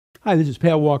Hi, this is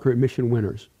Pat Walker at Mission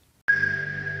Winners.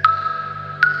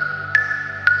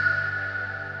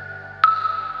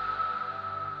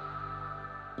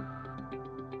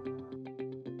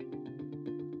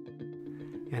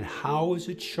 And how is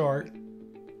a chart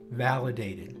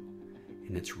validated?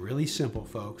 And it's really simple,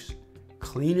 folks.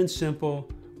 Clean and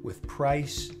simple with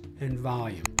price and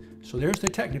volume. So there's the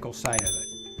technical side of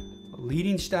it. A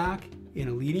leading stock in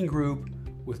a leading group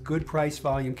with good price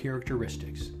volume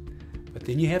characteristics. But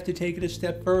then you have to take it a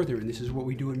step further, and this is what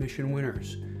we do at Mission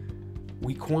Winners.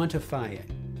 We quantify it.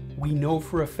 We know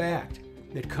for a fact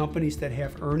that companies that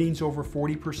have earnings over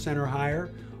 40% or higher,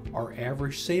 or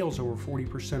average sales over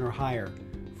 40% or higher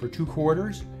for 2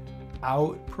 quarters,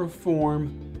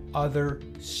 outperform other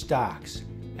stocks.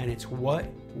 And it's what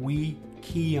we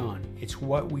key on. It's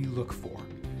what we look for.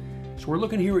 So we're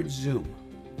looking here at Zoom.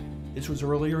 This was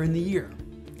earlier in the year.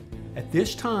 At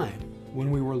this time, when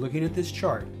we were looking at this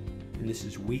chart, and this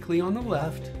is weekly on the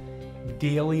left,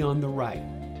 daily on the right.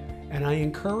 And I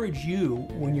encourage you,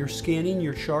 when you're scanning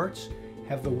your charts,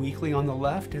 have the weekly on the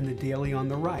left and the daily on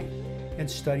the right, and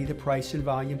study the price and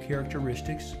volume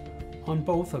characteristics on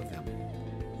both of them.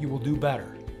 You will do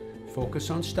better.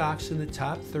 Focus on stocks in the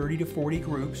top 30 to 40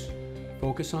 groups.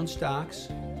 Focus on stocks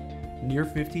near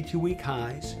 52-week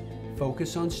highs.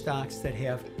 Focus on stocks that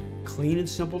have clean and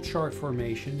simple chart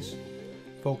formations.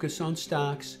 Focus on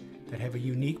stocks that have a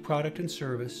unique product and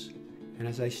service. And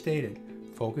as I stated,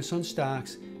 focus on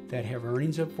stocks that have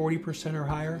earnings up 40% or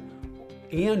higher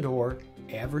and or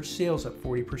average sales up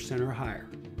 40% or higher.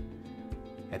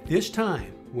 At this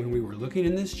time, when we were looking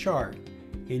in this chart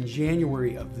in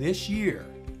January of this year,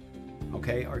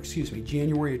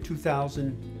 January of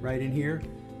 2000, right in here,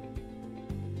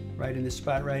 right in this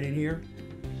spot right in here,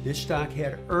 this stock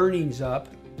had earnings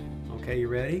up, okay, you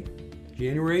ready?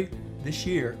 January this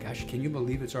year, gosh, can you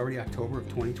believe it's already October of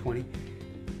 2020?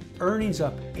 Earnings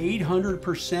up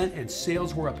 800% and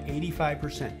sales were up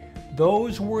 85%.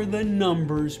 Those were the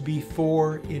numbers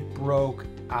before it broke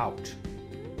out.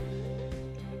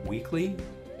 Weekly,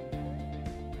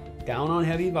 down on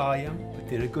heavy volume, but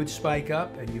then a good spike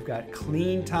up, and you've got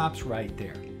clean tops right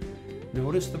there.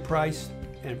 Notice the price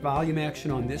and volume action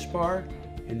on this bar,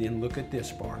 and then look at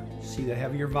this bar. See the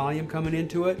heavier volume coming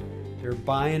into it? They're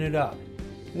buying it up.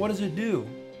 What does it do?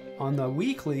 On the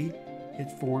weekly,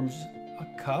 it forms a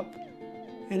cup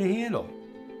and a handle.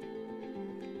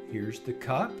 Here's the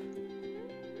cup,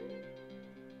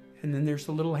 and then there's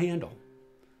the little handle.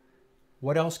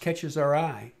 What else catches our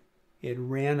eye? It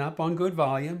ran up on good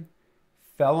volume,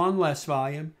 fell on less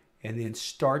volume, and then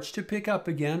starts to pick up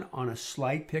again on a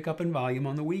slight pickup in volume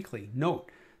on the weekly.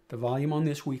 Note, the volume on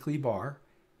this weekly bar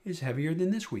is heavier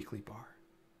than this weekly bar.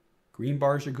 Green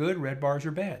bars are good, red bars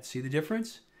are bad. See the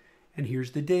difference? And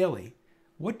here's the daily.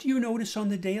 What do you notice on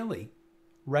the daily?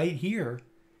 Right here,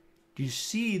 do you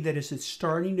see that as it's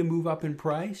starting to move up in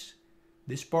price?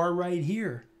 This bar right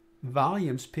here,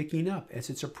 volume's picking up as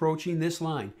it's approaching this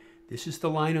line. This is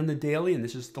the line on the daily and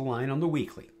this is the line on the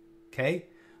weekly. Okay?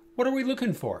 What are we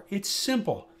looking for? It's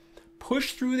simple.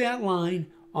 Push through that line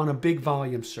on a big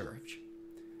volume surge.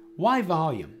 Why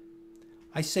volume?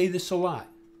 I say this a lot.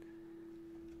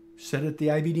 Said at the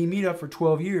IBD meetup for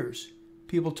 12 years.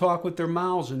 People talk with their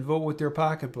mouths and vote with their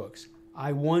pocketbooks.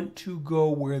 I want to go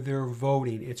where they're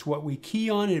voting. It's what we key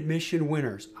on at Mission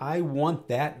Winners. I want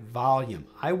that volume.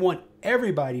 I want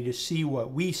everybody to see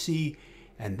what we see,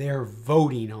 and they're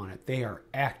voting on it. They are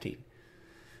acting.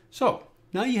 So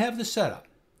now you have the setup.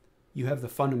 You have the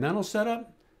fundamental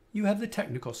setup. You have the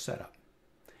technical setup.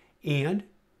 And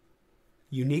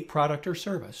unique product or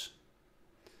service.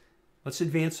 Let's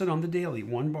advance it on the daily,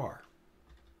 1 bar.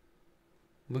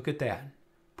 Look at that.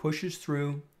 Pushes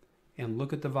through, and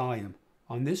look at the volume.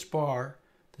 On this bar,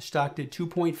 the stock did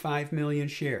 2.5 million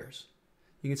shares.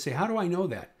 You can say, how do I know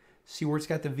that? See where it's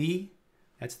got the V?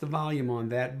 That's the volume on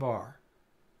that bar.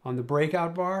 On the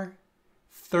breakout bar,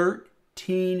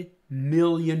 13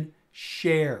 million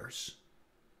shares.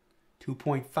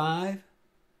 2.5,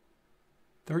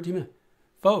 13 million.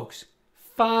 Folks,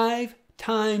 5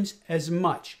 times as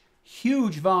much.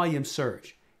 Huge volume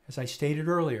surge. As I stated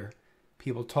earlier,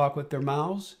 people talk with their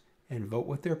mouths and vote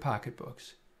with their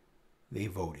pocketbooks. They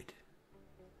voted.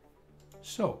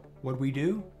 So what we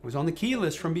do was on the key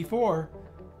list from before,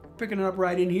 picking it up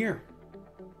right in here.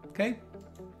 Okay?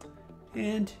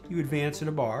 And you advance in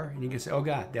a bar and you can say, oh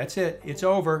God, that's it. It's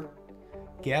over.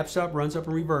 Gaps up, runs up,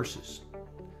 and reverses.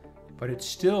 But it's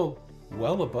still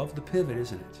well above the pivot,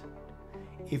 isn't it?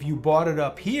 If you bought it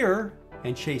up here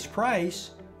and chased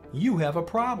price, you have a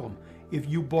problem. If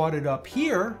you bought it up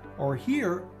here or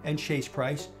here and chased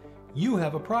price, you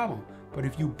have a problem. But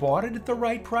if you bought it at the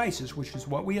right prices, which is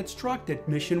what we instruct at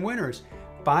Mission Winners,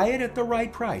 buy it at the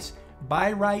right price.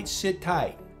 Buy right, sit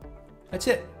tight. That's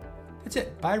it. That's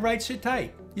it. Buy right, sit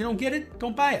tight. You don't get it?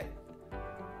 Don't buy it.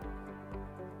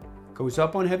 Goes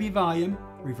up on heavy volume,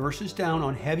 reverses down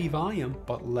on heavy volume,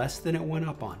 but less than it went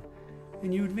up on.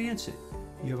 And you advance it.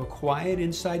 You have a quiet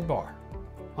inside bar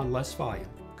on less volume,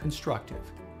 constructive.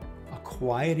 A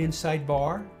quiet inside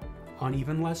bar on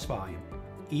even less volume.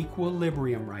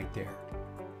 Equilibrium right there.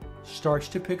 Starts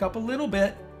to pick up a little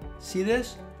bit. See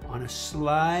this? On a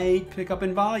slight pickup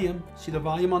in volume. See the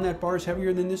volume on that bar is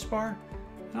heavier than this bar?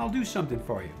 And I'll do something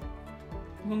for you.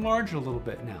 We'll enlarge it a little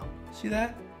bit now. See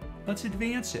that? Let's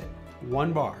advance it.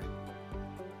 1 bar.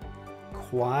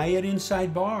 Quiet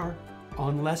inside bar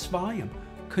on less volume.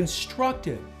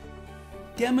 Constructive.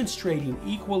 Demonstrating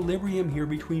equilibrium here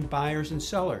between buyers and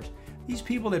sellers. These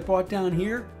people that bought down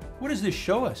here, what does this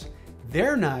show us?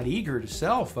 They're not eager to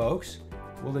sell, folks.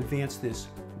 We'll advance this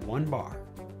 1 bar.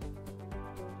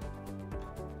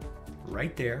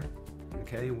 Right there.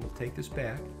 Okay, and we'll take this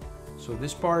back. So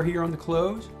this bar here on the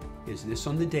close is this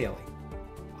on the daily.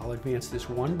 I'll advance this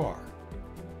 1 bar.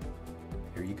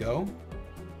 Here you go.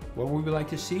 What would we like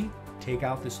to see? Take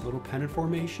out this little pennant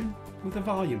formation with a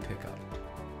volume pickup.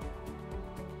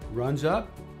 Runs up,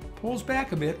 pulls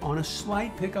back a bit on a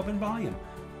slight pickup in volume.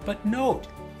 But note,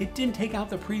 it didn't take out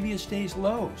the previous day's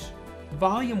lows.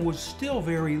 Volume was still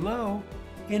very low,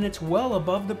 and it's well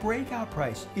above the breakout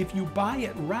price. If you buy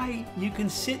it right, you can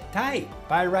sit tight.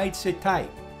 Buy right, sit tight.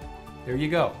 There you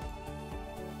go.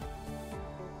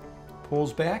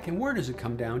 Pulls back, and where does it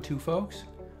come down to, folks?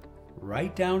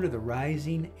 Right down to the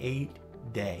rising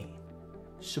 8-day.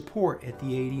 Support at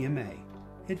the 8 EMA.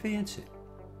 Advance it.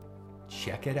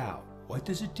 Check it out. What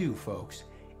does it do, folks?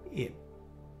 It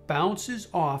bounces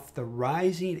off the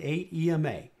rising 8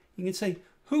 EMA. You can say,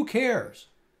 who cares?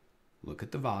 Look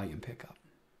at the volume pickup.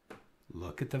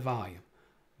 Look at the volume.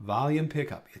 Volume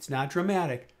pickup. It's not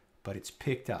dramatic, but it's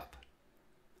picked up.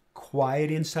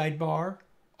 Quiet inside bar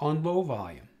on low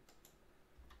volume.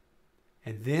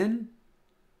 And then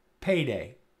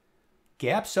payday.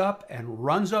 Gaps up and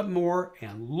runs up more,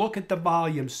 and look at the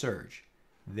volume surge.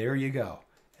 There you go.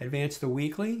 Advance the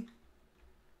weekly.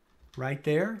 Right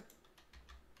there.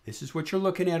 This is what you're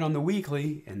looking at on the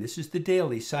weekly, and this is the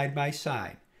daily side by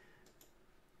side.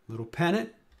 Little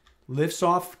pennant, lifts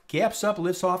off, gaps up,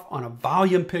 lifts off on a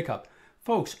volume pickup.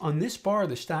 Folks, on this bar,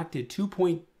 the stock did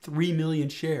 2.3 million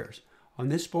shares. On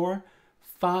this bar,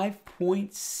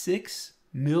 5.6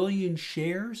 million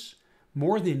shares,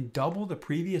 more than double the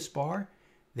previous bar.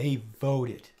 They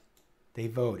voted. They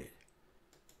voted.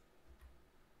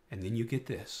 And then you get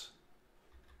this.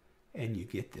 And you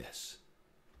get this.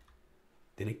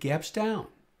 Then it gaps down.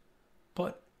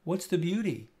 But what's the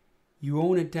beauty? You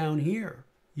own it down here.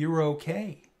 You're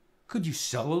okay. Could you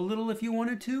sell a little if you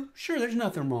wanted to? Sure, there's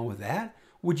nothing wrong with that.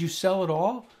 Would you sell it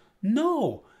all?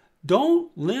 No.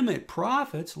 Don't limit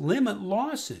profits, limit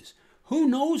losses. Who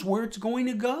knows where it's going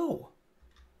to go?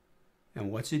 And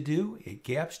what's it do? It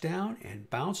gaps down and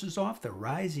bounces off the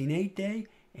rising 8-day,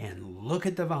 and look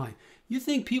at the volume. You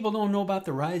think people don't know about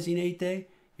the rising 8-day?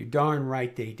 You're darn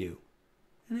right they do.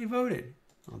 And they voted.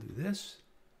 I'll do this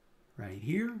right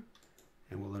here,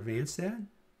 and we'll advance that. And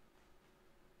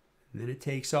then it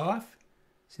takes off.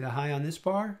 See the high on this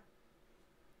bar?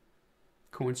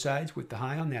 Coincides with the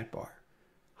high on that bar.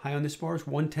 High on this bar is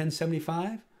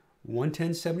 110.75,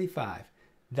 110.75.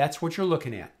 That's what you're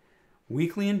looking at.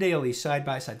 Weekly and daily, side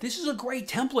by side. This is a great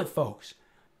template, folks.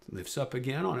 Lifts up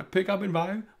again on a pickup in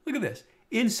volume. Look at this.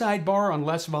 Inside bar on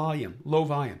less volume, low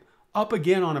volume. Up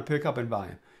again on a pickup in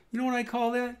volume. You know what I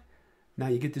call that? Now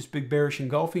you get this big bearish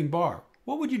engulfing bar.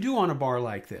 What would you do on a bar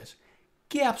like this?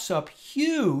 Gaps up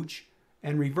huge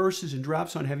and reverses and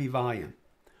drops on heavy volume.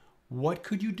 What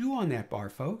could you do on that bar,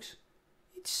 folks?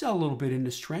 You'd sell a little bit into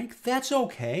strength. That's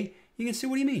okay. You can say,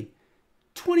 what do you mean?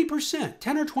 20%,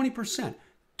 10 or 20%.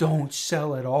 Don't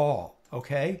sell it all,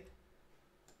 okay?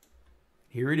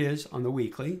 Here it is on the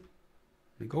weekly.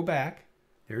 Let me go back.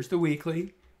 There's the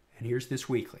weekly, and here's this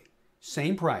weekly.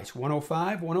 Same price,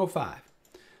 105, 105.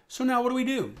 So now what do we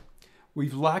do?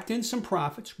 We've locked in some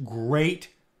profits. Great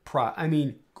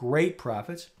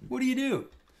profits. What do you do?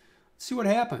 Let's see what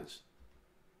happens.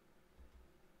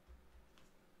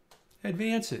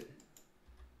 Advance it.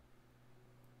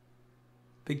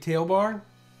 Big tail bar.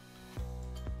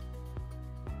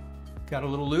 Got a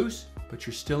little loose, but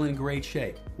you're still in great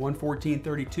shape.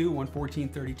 114.32,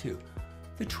 114.32.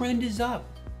 The trend is up.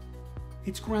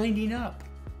 It's grinding up.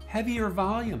 Heavier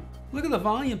volume. Look at the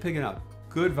volume picking up.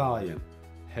 Good volume.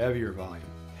 Heavier volume.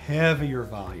 Heavier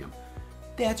volume.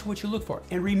 That's what you look for.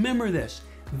 And remember this.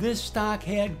 This stock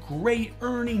had great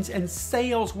earnings and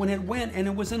sales when it went, and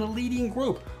it was in a leading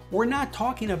group. We're not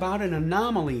talking about an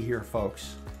anomaly here,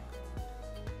 folks.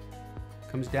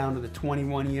 Comes down to the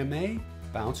 21 EMA,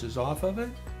 bounces off of it,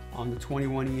 on the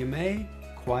 21 EMA,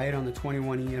 quiet on the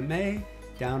 21 EMA,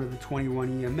 down to the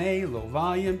 21 EMA, low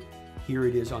volume. Here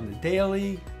it is on the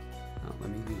daily. Oh, let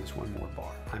me do this one more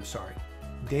bar. I'm sorry.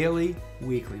 Daily,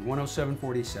 weekly,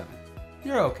 107.47.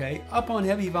 You're okay. Up on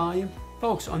heavy volume.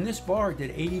 Folks, on this bar it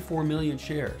did 84 million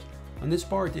shares. On this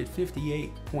bar it did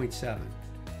 58.7.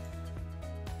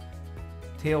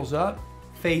 Tails up,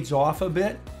 fades off a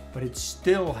bit, but it's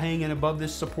still hanging above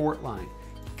this support line.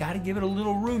 You got to give it a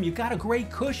little room. You got a great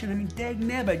cushion. I mean, dag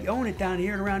nabbit, you own it down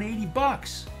here at around 80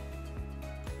 bucks.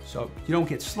 So you don't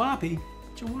get sloppy,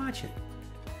 but you watch it.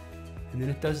 And then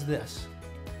it does this.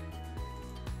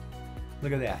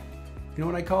 Look at that. You know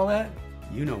what I call that?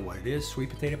 You know what it is. Sweet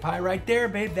potato pie right there,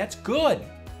 babe. That's good.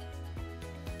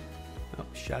 Oh,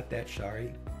 shot that,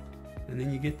 sorry. And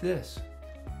then you get this.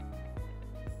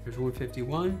 Here's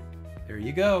 151. There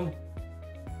you go.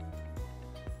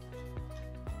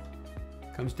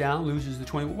 Comes down, loses the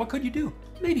 20. What could you do?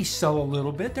 Maybe sell a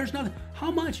little bit. There's nothing.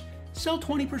 How much? Sell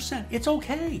 20%. It's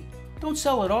okay. Don't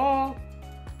sell it all.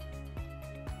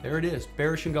 There it is.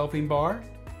 Bearish engulfing bar.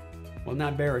 Well,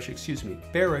 not bearish, excuse me.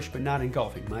 Bearish, but not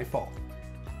engulfing. My fault.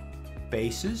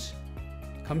 Bases.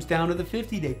 Comes down to the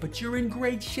 50-day, but you're in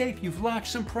great shape. You've locked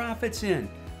some profits in.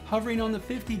 Hovering on the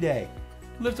 50-day.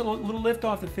 Lift a little lift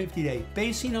off the 50-day.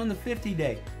 Basing on the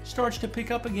 50-day. Starts to pick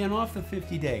up again off the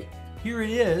 50-day. Here it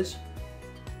is.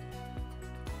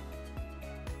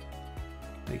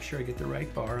 Make sure I get the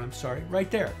right bar. I'm sorry. Right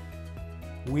there.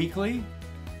 Weekly,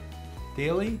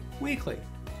 daily, weekly.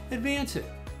 Advance it.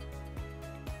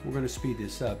 We're going to speed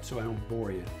this up so I don't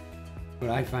bore you. But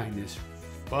I find this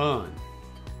fun.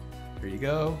 There you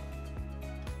go.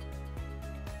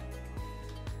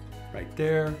 Right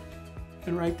there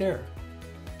and right there.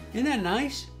 Isn't that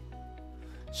nice?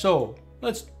 So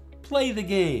let's play the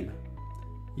game.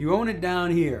 You own it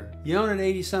down here. You own it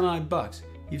 80 some odd bucks.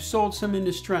 You've sold some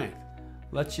into strength.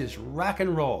 Let's just rock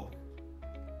and roll.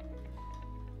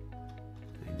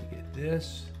 And you get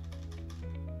this.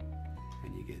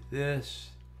 And you get this.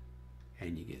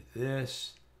 And you get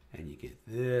this. And you get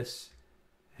this.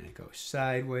 And it goes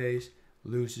sideways.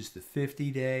 Loses the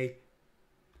 50-day.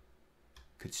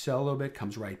 Could sell a little bit.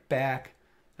 Comes right back.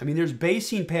 I mean, there's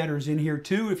basing patterns in here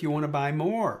too if you want to buy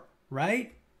more,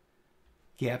 right?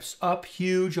 Gaps up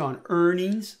huge on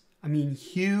earnings. I mean,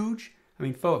 huge. I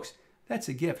mean, folks, that's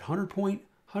a gift. 100 point,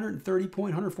 130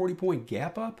 point, 140 point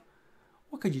gap up.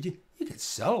 What could you do? You could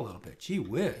sell a little bit. Gee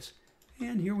whiz.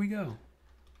 And here we go.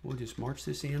 We'll just march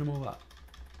this animal up.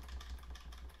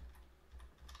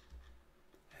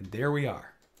 And there we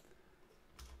are.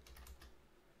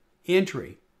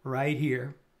 Entry right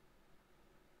here.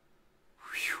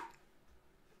 Whew.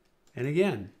 And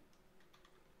again,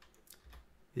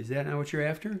 is that not what you're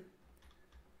after?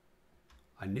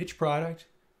 A niche product,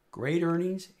 great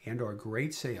earnings, and or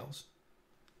great sales.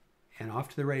 And off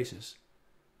to the races.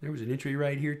 There was an entry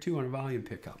right here too on a volume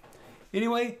pickup.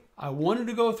 Anyway, I wanted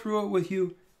to go through it with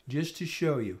you just to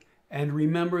show you. And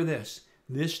remember this.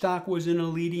 This stock was in a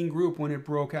leading group when it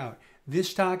broke out. This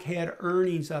stock had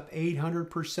earnings up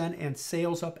 800% and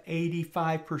sales up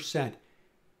 85%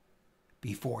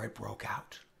 before it broke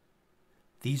out.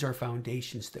 These are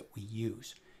foundations that we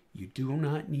use. You do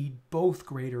not need both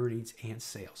great earnings and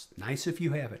sales. Nice if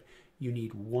you have it. You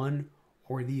need one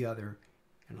or the other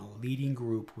in a leading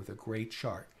group with a great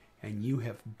chart. And you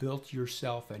have built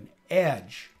yourself an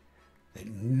edge that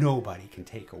nobody can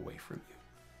take away from you.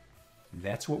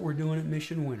 That's what we're doing at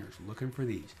Mission Winners, looking for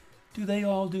these. Do they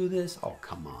all do this? Oh,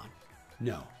 come on.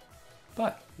 No.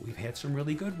 But we've had some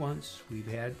really good ones. We've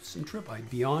had some triple.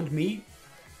 Beyond Meat,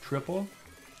 triple,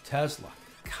 Tesla.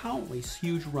 Countless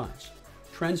huge runs.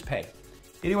 Trends pay.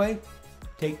 Anyway,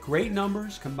 take great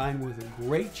numbers combined with a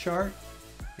great chart,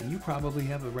 and you probably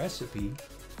have a recipe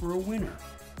for a winner.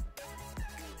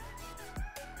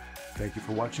 Thank you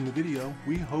for watching the video.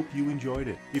 We hope you enjoyed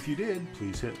it. If you did,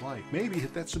 please hit like. Maybe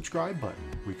hit that subscribe button.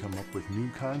 We come up with new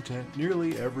content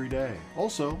nearly every day.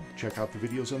 Also, check out the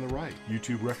videos on the right.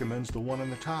 YouTube recommends the one on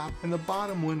the top, and the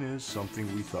bottom one is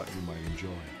something we thought you might enjoy.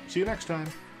 See you next time.